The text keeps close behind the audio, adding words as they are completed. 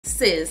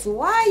Sis,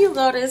 why you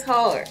go this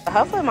hard?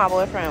 Hopefully my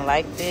boyfriend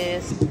like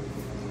this.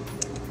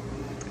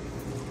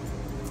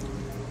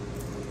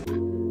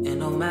 And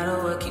no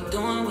matter what, keep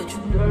doing what you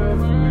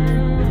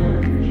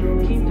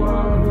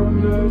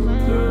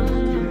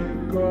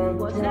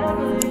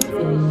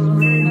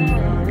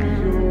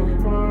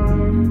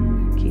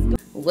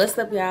What's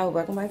up, y'all?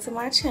 Welcome back to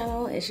my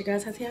channel. It's your girl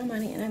Tatiana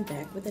Money, and I'm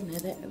back with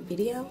another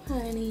video,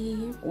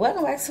 honey.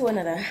 Welcome back to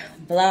another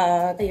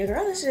vlog. Your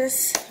girl is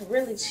just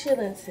really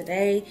chilling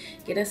today,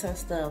 getting some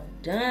stuff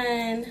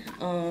done.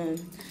 I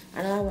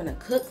know I want to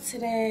cook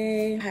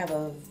today. I have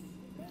a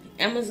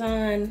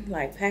Amazon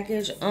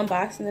package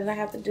unboxing that I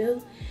have to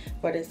do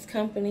for this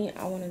company.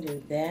 I want to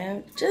do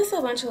that, just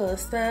a bunch of little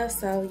stuff.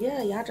 So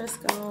yeah, y'all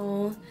just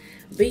gonna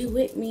be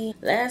with me.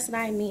 Last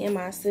night, me and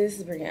my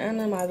sis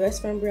Brianna, my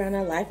best friend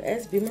Brianna, Life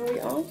as B Marie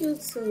on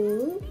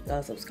YouTube,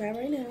 go subscribe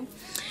right now.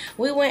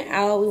 We went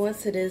out. We went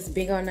to this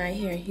big old night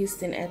here in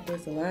Houston at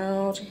this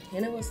lounge,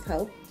 and it was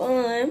so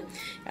fun.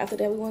 After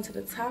that, we went to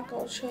the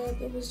taco truck.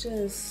 It was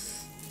just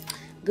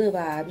good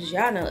vibes.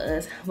 Y'all know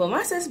us. But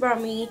my sis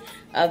brought me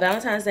a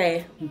Valentine's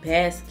Day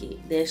basket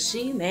that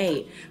she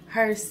made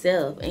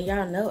herself, and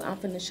y'all know I'm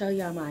finna show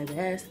y'all my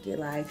basket.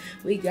 Like,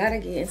 we gotta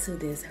get into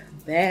this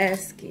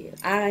basket.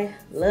 I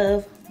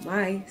love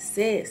my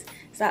sis.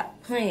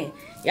 Stop playing.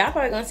 Y'all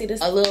probably gonna see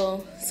this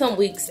some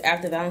weeks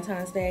after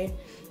Valentine's Day,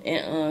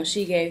 and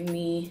she gave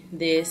me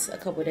this a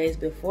couple days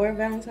before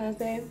Valentine's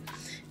Day.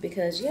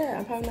 Because yeah,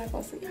 I'm probably not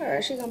gonna see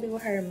her. She's gonna be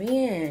with her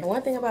man.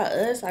 One thing about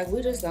us, like,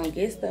 we just gonna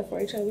get stuff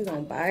for each other. We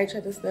gonna buy each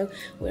other stuff.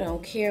 We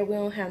don't care. We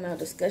don't have no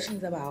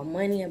discussions about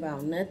money,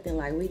 about nothing.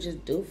 Like, we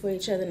just do for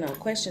each other. No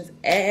questions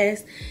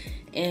asked.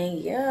 And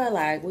yeah,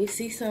 like, we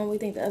see something we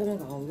think the other one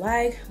gonna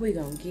like, we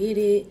gonna get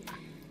it.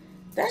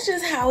 That's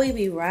just how we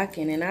be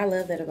rocking, and I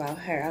love that about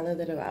her. I love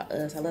that about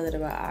us. I love that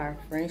about our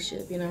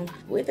friendship, you know.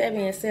 With that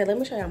being said, let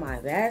me show y'all my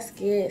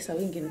basket so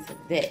we can get into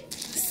that.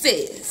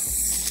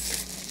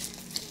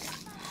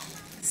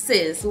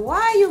 Sis,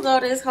 why you go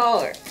this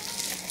hard?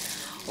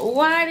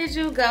 Why did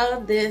you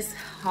go this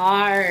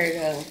hard?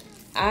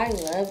 I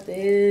love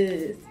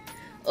this.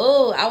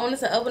 Oh, I wanted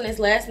to open this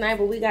last night,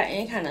 but we got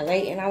in kind of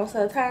late, and I was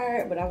so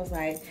tired. But I was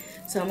like,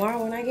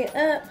 tomorrow when I get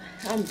up,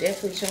 I'm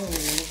definitely showing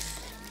this.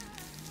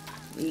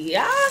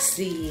 Y'all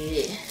see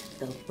it.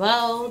 The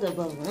bow, the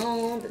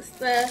balloon, the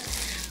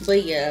stuff.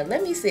 But yeah,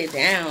 let me sit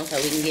down so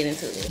we can get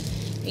into it.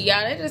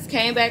 Y'all, they just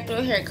came back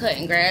through here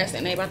cutting grass,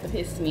 and they about to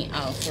piss me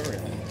off for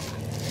real.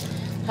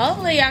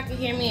 Hopefully y'all can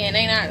hear me and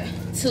they not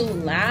too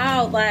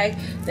loud. Like,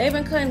 they've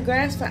been cutting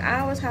grass for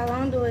hours. How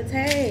long do it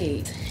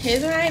take?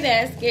 Here's my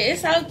basket.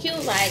 It's so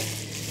cute. Like,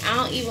 I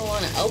don't even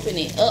want to open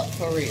it up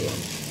for real.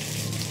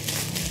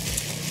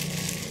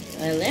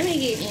 But let me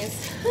get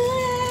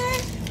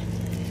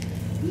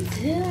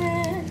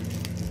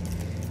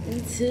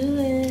into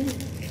it.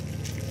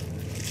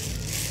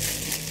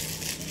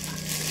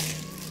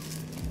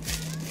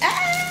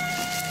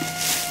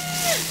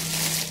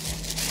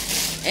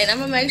 And I'm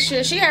gonna make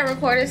sure she had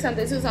recorded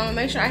something too, so I'm gonna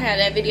make sure I have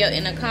that video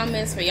in the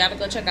comments for y'all to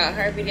go check out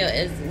her video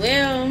as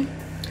well.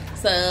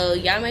 So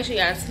y'all make sure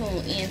y'all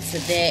tune into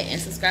that and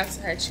subscribe to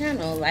her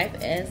channel, Life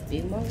as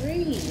B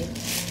Marie.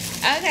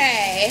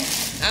 Okay,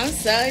 I'm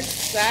so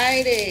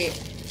excited.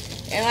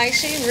 And like,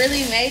 she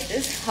really made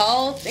this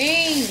whole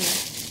thing.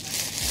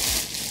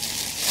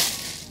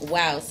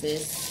 Wow,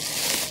 sis.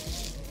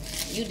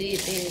 You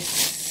did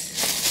this.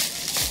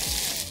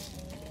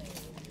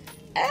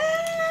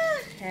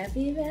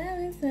 Happy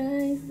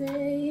Valentine's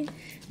Day.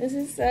 This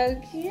is so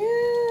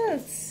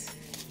cute.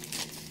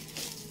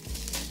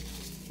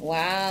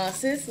 Wow,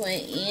 sis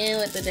went in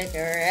with the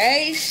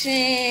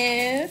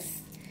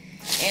decorations.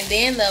 And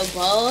then the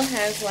bowl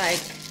has like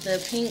the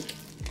pink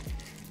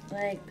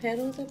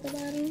petals at the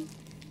bottom.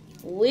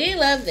 We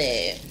love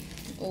that.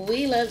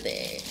 We love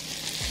that.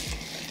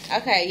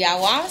 Okay,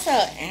 y'all, well, I'm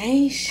so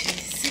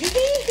anxious.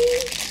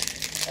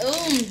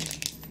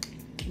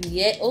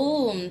 Yeah,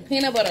 ooh,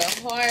 peanut butter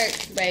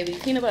hearts, baby.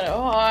 Peanut butter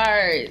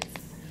hearts.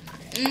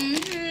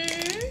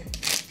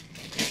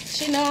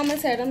 She know I'm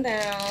gonna tear them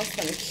down.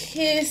 Some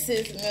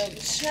kisses, milk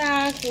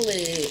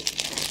chocolate.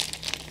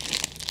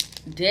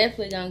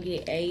 Definitely gonna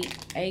get ate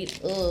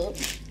up.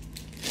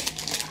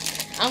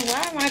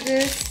 Why am I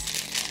just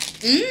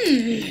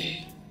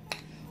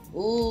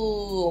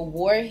ooh,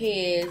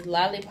 warheads,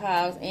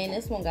 lollipops, and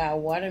this one got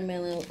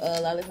watermelon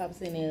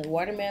lollipops in it.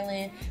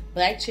 Watermelon,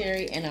 black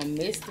cherry, and a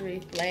mystery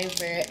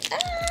flavor.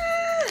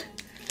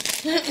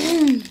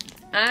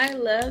 I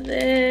love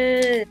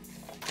it.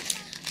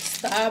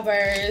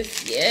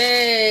 Starburst,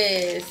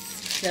 yes.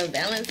 The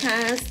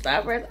Valentine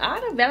Starburst,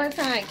 all the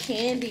Valentine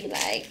candy.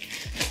 Like,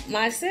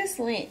 my sis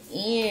went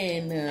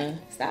in.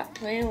 Stop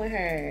playing with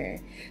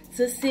her.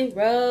 Tootsie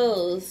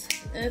Rolls.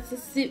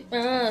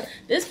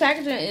 This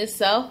packaging is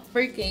so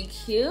freaking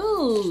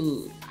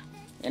cute.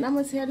 And I'm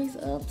gonna tear these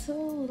up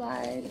too.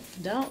 Like,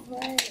 don't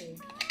play.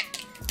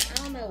 I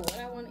don't know what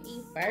I want to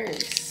eat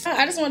first.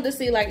 I just wanted to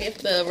see like if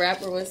the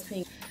wrapper was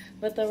pink.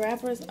 But the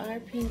wrappers are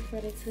pink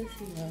for the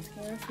Tootsie Rolls.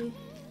 Can y'all see?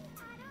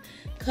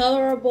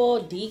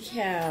 colorable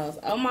decals.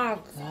 Oh my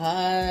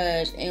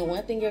gosh. And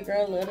one thing your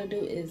girl love to do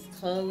is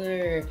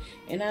color.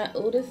 And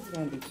oh, this is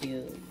gonna be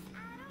cute.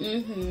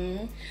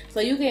 So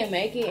you can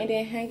make it and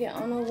then hang it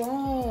on the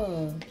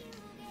wall.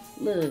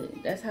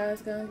 Look, that's how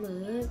it's gonna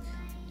look.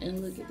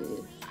 And look at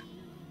this.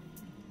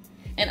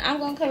 And I'm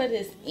gonna color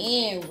this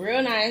in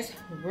real nice,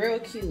 real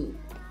cute.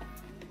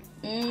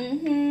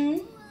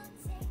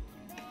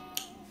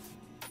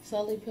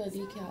 Slowly peel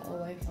decal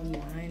away from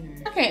liner.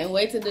 I can't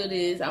wait to do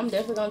this. I'm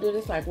definitely gonna do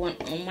this like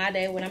on my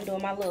day when I'm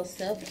doing my little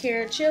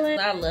self-care chilling.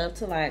 I love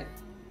to like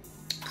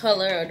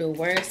color or do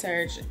word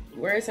searches,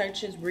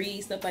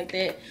 read, stuff like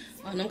that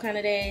on them kind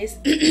of days.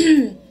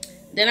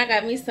 Then I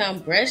got me some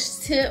brush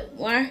tip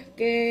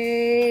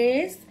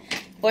markers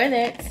for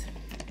that.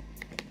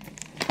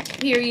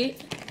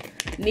 Period.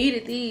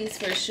 Needed these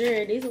for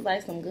sure. These are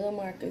like some good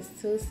markers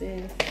too,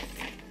 sis.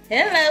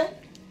 Hello.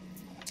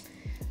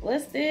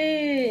 What's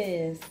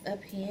this? A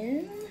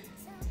pen?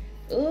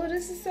 Oh,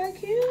 this is so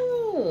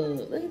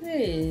cute. Look at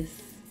this.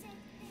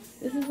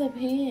 This is a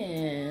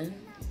pen.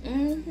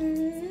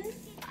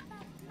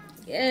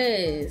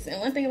 Yes. And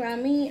one thing about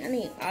me, I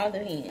need all the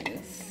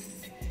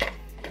pens.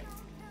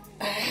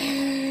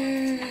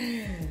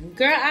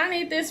 Girl, I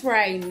need this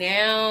right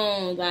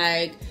now.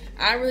 Like,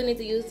 I really need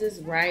to use this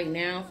right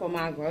now for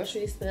my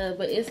grocery stuff.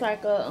 But it's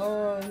like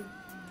a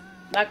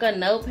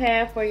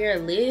notepad for your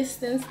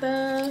list and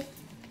stuff.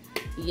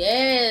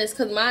 Yes,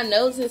 because my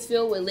notes is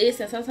filled with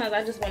lists, and sometimes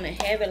I just want to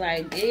have it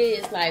like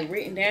this, like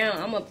written down.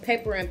 I'm a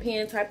paper and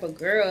pen type of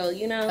girl,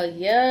 you know?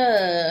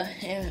 Yeah,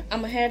 and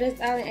I'm going to have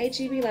this out in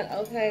HEB, like,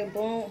 okay,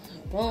 boom,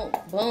 boom,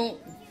 boom.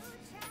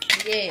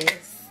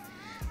 Yes,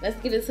 let's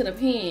get into the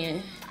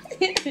pen.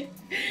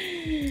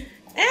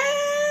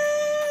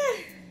 Ah!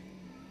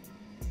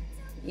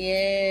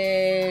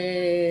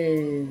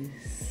 Yes.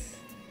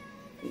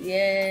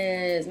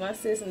 Yes, my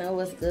sis know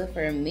what's good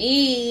for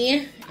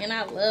me. And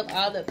I love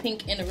all the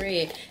pink and the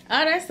red.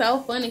 Oh, that's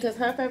so funny because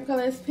her favorite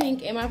color is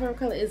pink and my favorite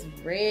color is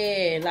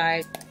red.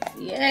 Like,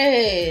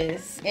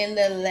 yes. And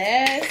the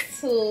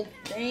last two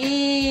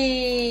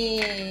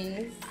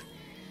things.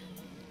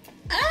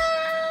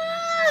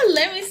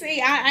 Let me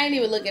see. I ain't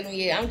even look at them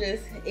yet. I'm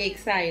just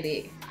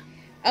excited.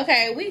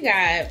 Okay, we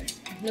got,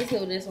 let's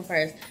do this one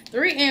first.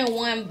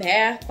 3-in-1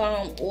 bath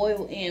foam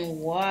oil and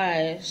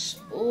wash.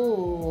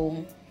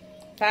 Ooh.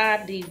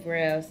 5 deep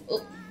breaths.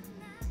 Ooh.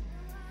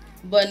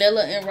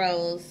 Vanilla and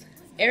rose.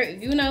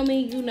 If you know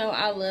me, you know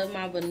I love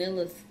my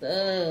vanilla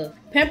stuff.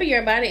 Pamper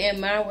your body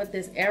and mind with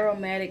this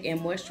aromatic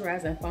and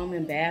moisturizing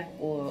foaming bath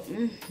oil.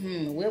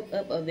 Whip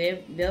up a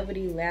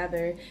velvety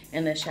lather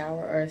in the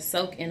shower or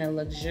soak in a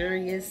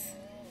luxurious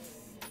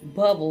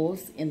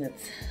bubbles in the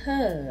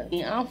tub.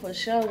 And I'm for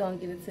sure gonna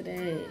get into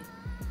that.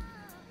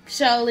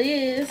 Show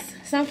is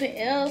something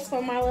else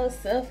for my little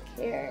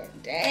self-care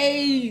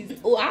days.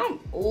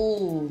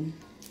 Ooh,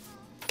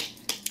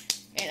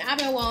 and I've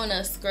been wanting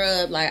a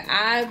scrub. Like,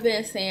 I've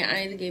been saying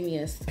I need to get me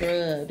a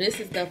scrub.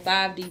 This is the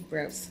 5 deep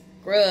breath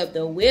scrub,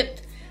 the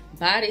whipped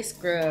body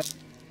scrub.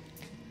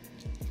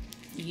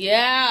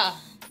 Yeah,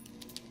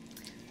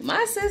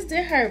 my sis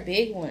did her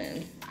big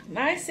one.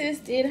 My sis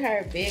did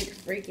her big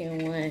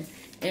freaking one,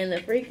 and the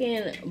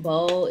freaking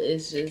bowl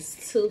is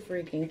just too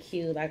freaking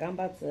cute. Like, I'm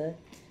about to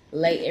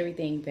lay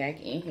everything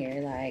back in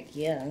here. Like,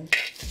 yeah.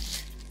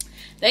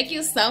 Thank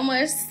you so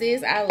much,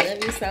 sis. I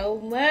love you so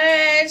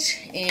much.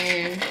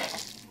 And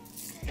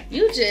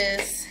you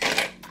just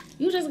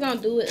gonna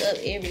do it up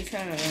every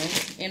time.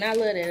 And I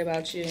love that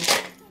about you.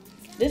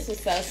 This was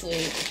so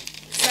sweet.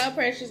 So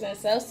precious and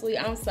so sweet.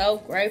 I'm so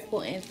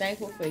grateful and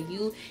thankful for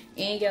you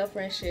and your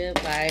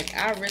friendship. Like,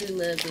 I really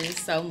love this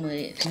so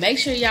much. Make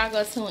sure y'all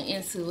go tune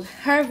into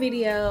her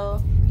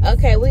video.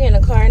 Okay, we in the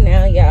car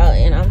now, y'all,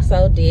 and I'm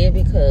so dead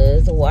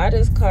because why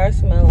does car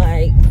smell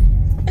like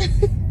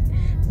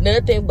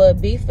nothing but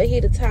beef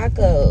fajita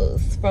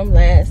tacos from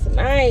last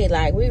night?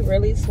 Like, we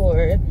really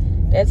tore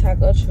that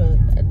taco truck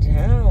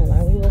down.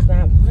 Like, we was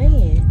not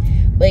playing.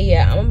 But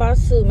yeah, I'm about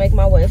to make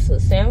my way to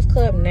Sam's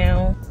Club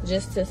now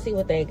just to see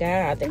what they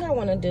got. I think I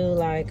want to do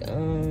like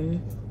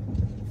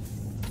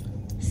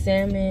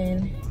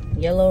salmon,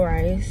 yellow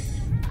rice,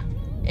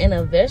 and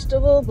a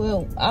vegetable.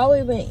 But all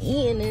we've been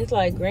eating is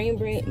like green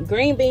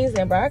beans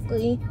and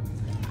broccoli.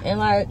 And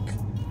like,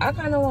 I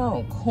kind of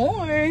want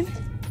corn.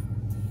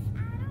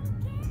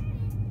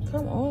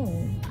 Come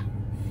on.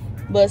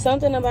 But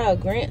something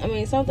about corn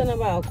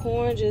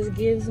just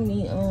gives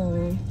me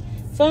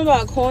something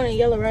about corn and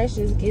yellow rice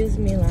just gives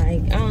me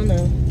like, I don't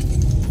know.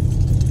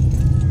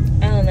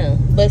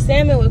 But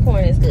salmon with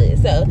corn is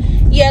good. So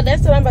yeah,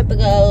 that's what I'm about to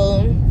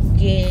go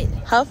get.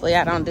 Hopefully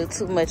I don't do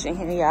too much in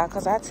here, y'all,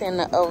 because I tend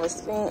to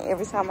overspend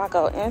every time I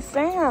go in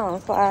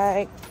Sam's.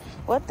 Like,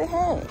 what the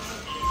heck?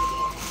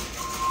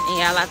 And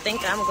y'all, I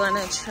think I'm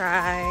gonna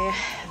try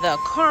the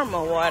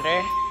caramel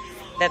water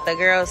that the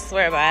girls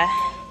swear by.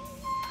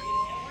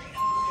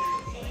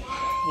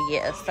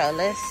 Yeah, so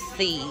let's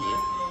see.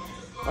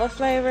 What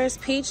flavors?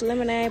 Peach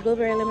lemonade,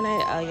 blueberry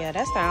lemonade. Oh yeah,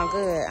 that sounds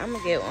good. I'm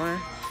gonna get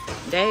one.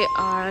 They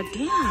are,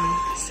 damn,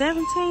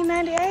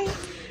 $17.98.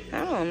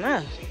 I don't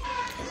know.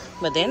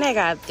 But then they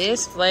got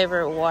this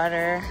flavored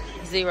water,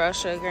 0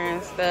 sugar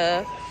and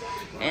stuff.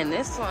 And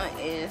this one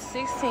is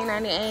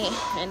 $16.98.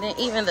 And then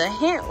even the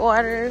hint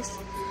waters,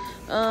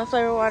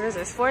 flavored waters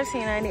is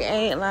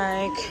 $14.98.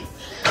 Like,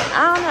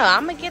 I don't know.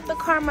 I'm gonna get the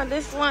Karma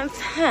this one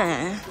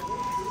time.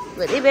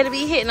 But it better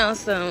be hitting on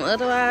some.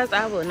 Otherwise,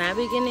 I will not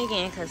be getting it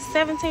again. Because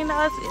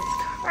 $17 is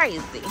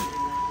crazy.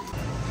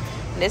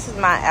 This is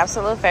my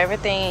absolute favorite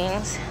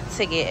things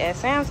to get at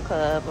Sam's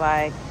Club.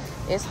 Like,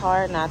 it's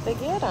hard not to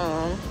get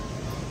them.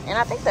 And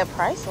I think the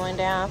price went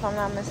down, if I'm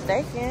not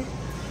mistaken.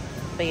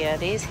 But yeah,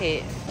 these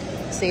hit.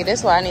 See, this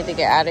is why I need to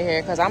get out of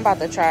here. Because I'm about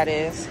to try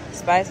this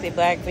spicy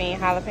black bean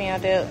jalapeno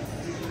dip.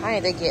 I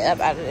need to get up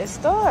out of this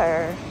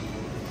store.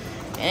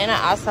 And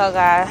I also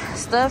got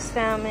stuffed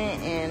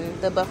salmon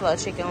and the buffalo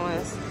chicken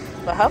ones.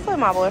 But hopefully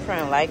my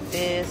boyfriend liked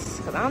this.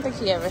 Because I don't think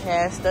he ever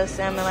had stuffed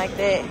salmon like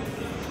that.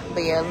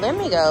 But yeah, let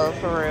me go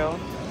for real.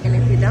 And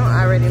if you don't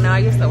already know, I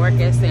used to work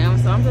at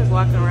Sam's. So I'm just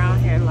walking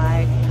around here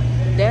like,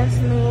 that's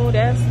new,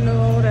 that's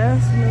new,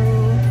 that's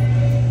new.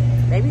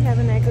 They be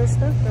having that good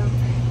stuff though.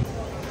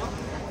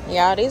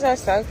 Y'all, these are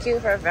so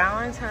cute for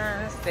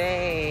Valentine's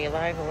Day.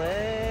 Like,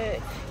 what?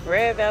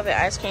 Red velvet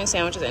ice cream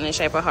sandwiches in the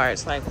shape of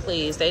hearts. Like,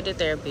 please, they did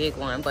their big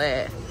one,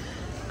 but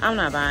I'm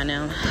not buying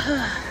them.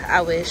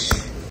 I wish.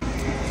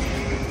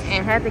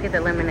 And had to get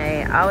the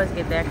lemonade. I always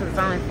get that because it's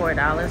only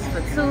 $4 for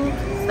 2,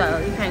 so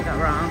you can't go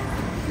wrong.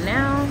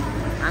 Now,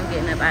 I'm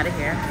getting up out of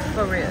here.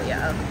 For real,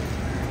 y'all.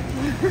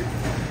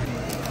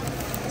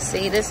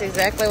 See, this is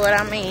exactly what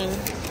I mean.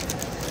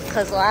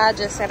 Because I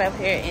just sat up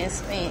here and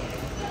spent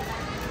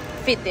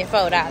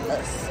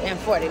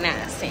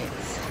 $54.49.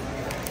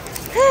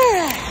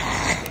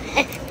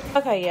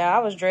 Okay, yeah, I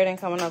was dreading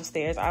coming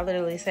upstairs. I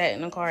literally sat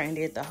in the car and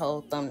did the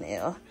whole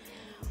thumbnail.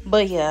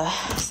 But yeah,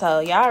 so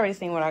y'all already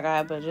seen what I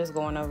got, but just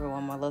going over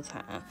one more little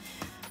time.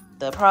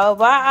 The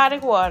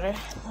probiotic water,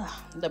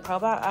 the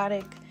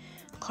probiotic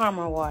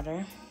caramel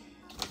water.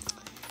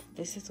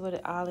 This is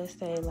what all it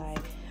say,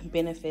 like,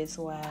 benefits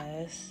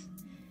wise.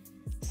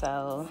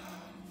 So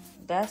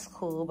that's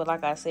cool, but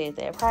like I said,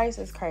 that price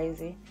is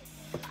crazy.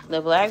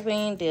 The black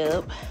bean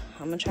dip,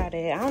 I'm gonna try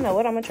that. I don't know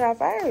what I'm gonna try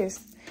first.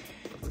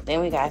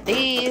 Then we got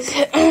these,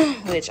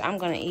 which I'm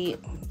gonna eat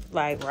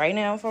like right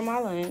now for my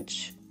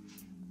lunch.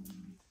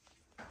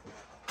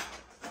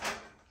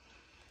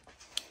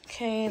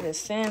 Okay, the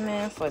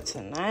salmon for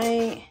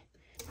tonight.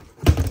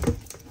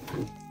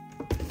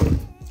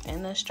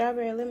 And the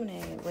strawberry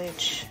lemonade,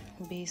 which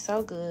will be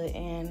so good,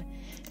 and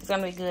it's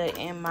gonna be good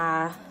in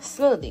my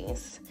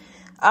smoothies.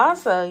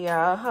 Also,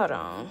 y'all, hold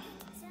on.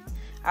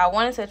 I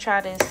wanted to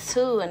try this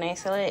too, and they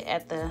sell it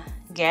at the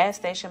gas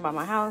station by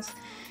my house.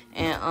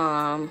 And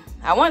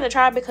I wanted to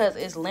try it because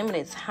it's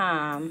limited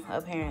time,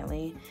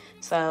 apparently.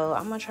 So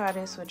I'm gonna try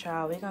this with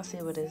y'all. We're gonna see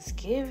what it's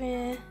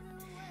giving.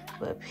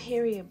 But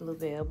period,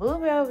 Bluebell.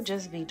 Bluebell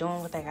just be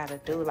doing what they gotta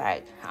do.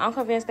 Like, I'm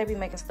convinced they be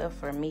making stuff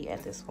for me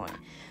at this point.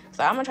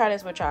 So I'm gonna try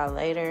this with y'all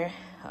later.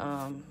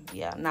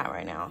 Yeah, not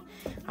right now.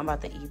 I'm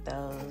about to eat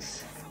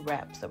those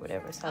wraps or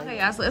whatever. So okay,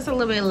 y'all, so it's a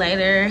little bit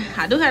later.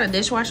 I do have a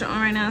dishwasher on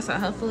right now, so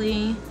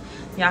hopefully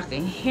y'all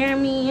can hear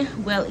me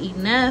well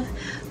enough.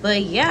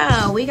 But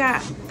yeah, we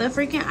got the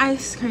freaking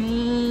ice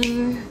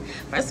cream.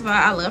 First of all,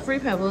 I love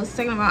Fruity Pebbles.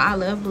 Second of all, I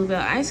love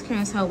Bluebell ice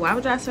cream. So why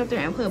would y'all sit there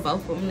and put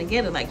both of them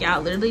together? Like,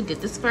 y'all literally did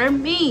this for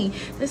me.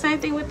 The same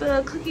thing with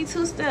the cookie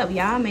two-step.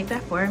 Y'all make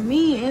that for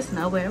me. It's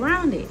no way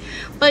around it.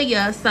 But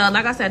yeah, so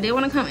like I said, I did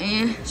want to come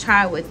in,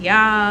 try it with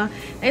y'all.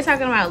 They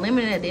talking about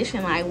limited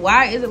edition. Like,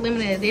 why is it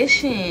limited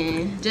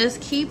edition?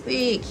 Just keep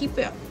it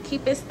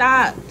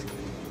stocked.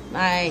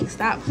 Like,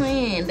 stop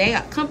playing.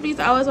 Companies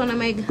always want to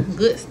make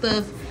good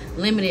stuff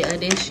limited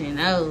edition.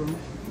 No.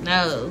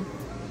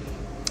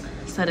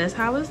 So that's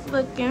how it's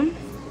looking.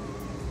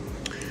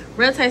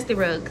 Real tasty,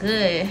 real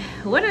good.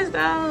 What is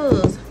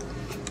those?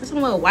 There's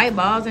some little white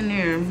balls in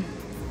there.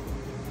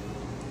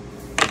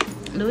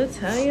 Do it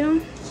tell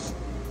you?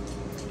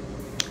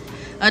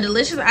 A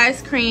delicious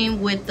ice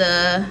cream with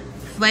the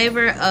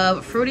flavor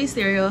of fruity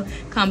cereal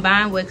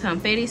combined with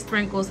confetti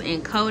sprinkles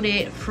and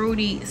coated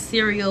fruity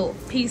cereal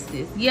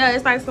pieces. Yeah,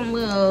 it's like some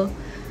little,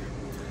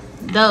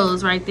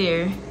 those right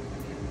there.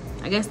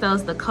 I guess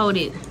those the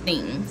coated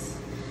things.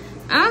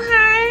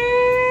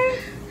 Okay.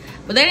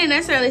 But they didn't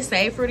necessarily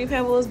say Fruity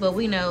Pebbles, but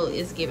we know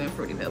it's giving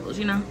Fruity Pebbles,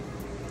 you know?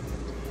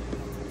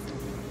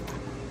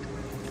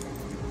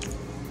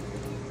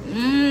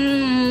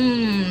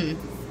 Mmm.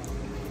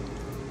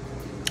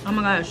 Oh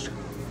my gosh.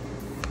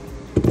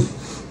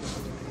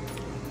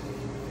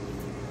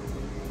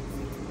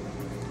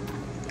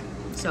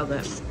 So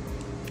good.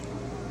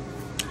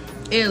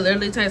 It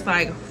literally tastes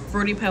like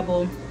Fruity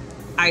Pebble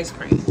ice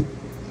cream.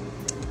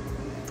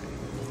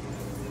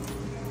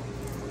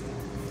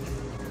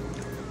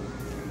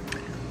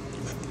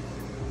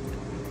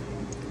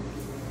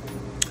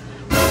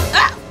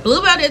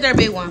 Bluebell did their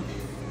big one.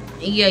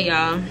 Yeah,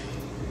 y'all.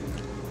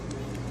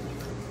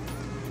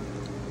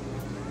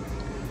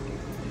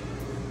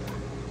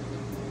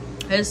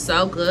 It's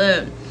so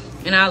good.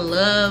 And I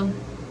love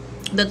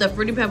that the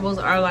Fruity Pebbles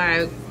are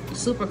like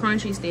Super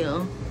crunchy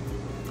still.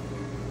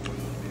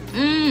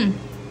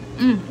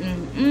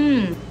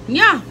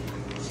 Yeah.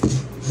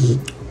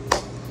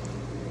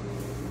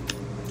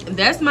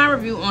 That's my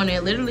review on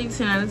it. Literally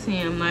 10 out of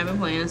 10. I'm not even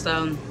playing.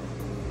 So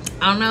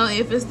I don't know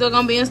if it's still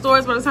gonna be in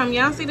stores by the time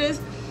y'all see this.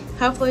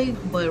 Hopefully,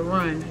 but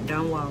run,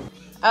 don't walk.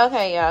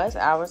 Okay, y'all, it's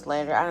hours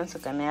later. I done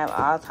took a nap,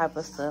 all type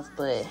of stuff.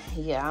 But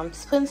yeah, I'm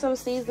just putting some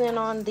seasoning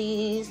on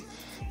these,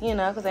 you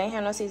know, because I ain't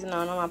have no seasoning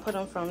on them. I put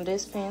them from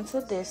this pan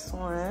to this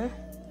one.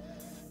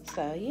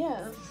 So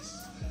yeah.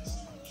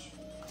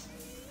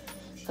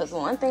 Because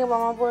one thing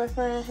about my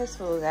boyfriend, his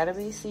food gotta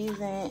be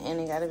seasoned, and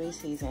it gotta be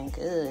seasoned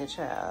good,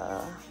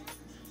 y'all.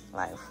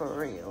 Like, for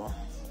real.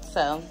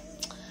 So,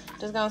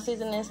 just gonna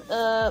season this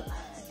up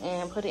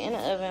and put it in the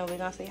oven. We're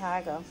gonna see how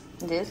it go.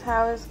 This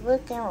how it's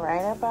looking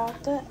right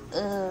about the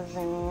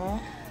oven.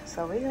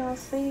 So, we're gonna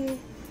see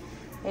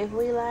if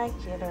we like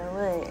it or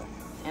what.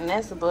 And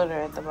that's the butter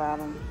at the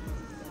bottom.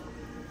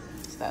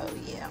 So,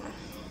 yeah.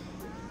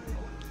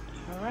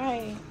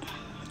 Alright.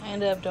 I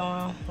ended up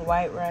doing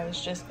white rice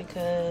just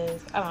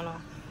because, I don't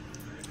know.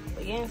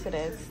 But get into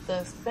that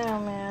stuff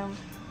soon, man.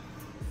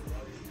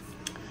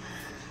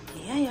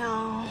 Yeah,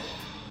 y'all.